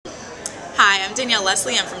Hi, I'm Danielle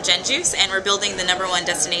Leslie. I'm from GenJuice, and we're building the #1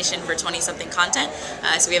 destination for 20-something content.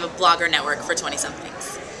 So we have a blogger network for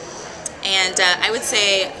 20-somethings. And I would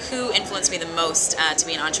say who influenced me the most to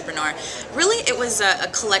be an entrepreneur. Really, it was a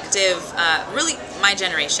collective, really my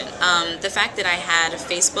generation. The fact that I had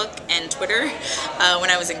Facebook and Twitter when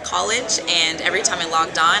I was in college, and every time I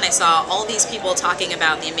logged on, I saw all these people talking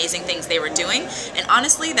about the amazing things they were doing. And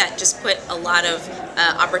honestly, that just put a lot of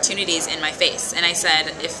opportunities in my face. And I said,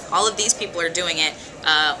 if all of these people are doing it,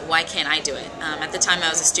 why can't I do it? At the time I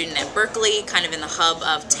was a student at Berkeley, kind of in the hub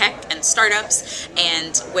of tech and startups,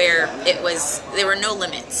 and where there were no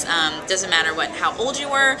limits. Doesn't matter how old you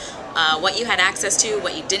were, what you had access to,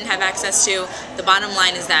 what you didn't have access to. The bottom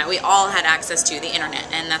line is that we all had access to the internet,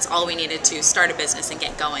 and that's all we needed to start a business and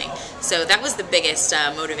get going. So that was the biggest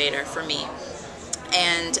motivator for me.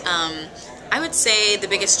 And I would say the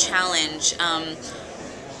biggest challenge,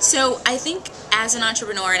 so I think as an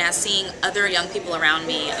entrepreneur and as seeing other young people around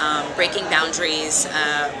me breaking boundaries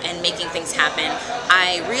and making things happen,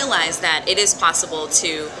 I realized that it is possible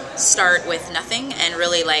to start with nothing and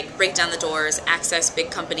really break down the doors, access big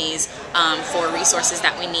companies for resources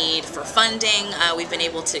that we need, for funding. We've been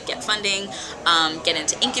able to get funding, get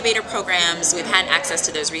into incubator programs. We've had access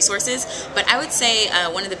to those resources. But I would say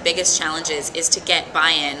one of the biggest challenges is to get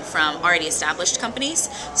buy-in from already established companies.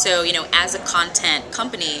 So, as a content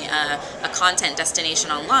company, a content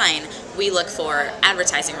destination online, we look for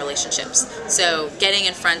advertising relationships. So getting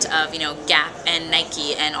in front of, Gap and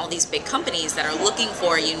Nike and all these big companies that are looking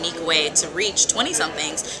for a unique way to reach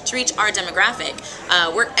 20-somethings, to reach our demographic.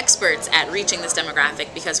 We're experts at reaching this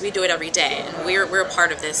demographic because we do it every day, and we're a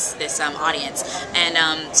part of this audience. And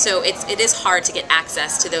so it is hard to get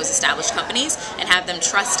access to those established companies and have them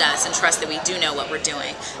trust us and trust that we do know what we're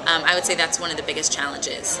doing. I would say that's one of the biggest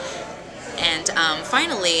challenges. And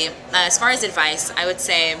finally, as far as advice, I would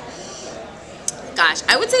say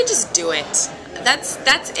just do it.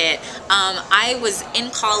 That's it. I was in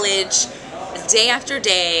college day after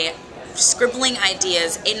day, scribbling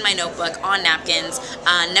ideas in my notebook on napkins,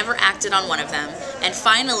 never acted on one of them. And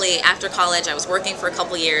finally, after college, I was working for a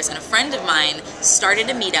couple years, and a friend of mine started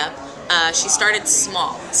a meetup. She started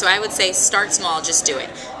small. So I would say start small, just do it.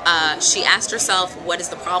 She asked herself, what is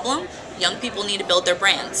the problem? Young people need to build their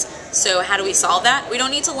brands. So how do we solve that? We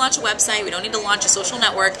don't need to launch a website. We don't need to launch a social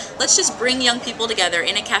network. Let's just bring young people together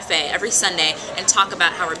in a cafe every Sunday and talk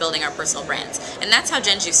about how we're building our personal brands. And that's how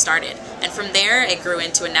GenJuice started. And from there, it grew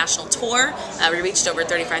into a national tour. We reached over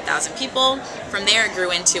 35,000 people. From there, it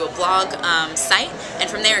grew into a blog site. And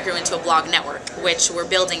from there, it grew into a blog network, which we're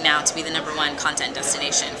building now to be the #1 content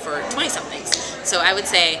destination for 20-somethings. So I would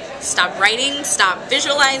say stop writing, stop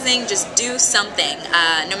visualizing, just do something,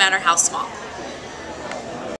 no matter how small.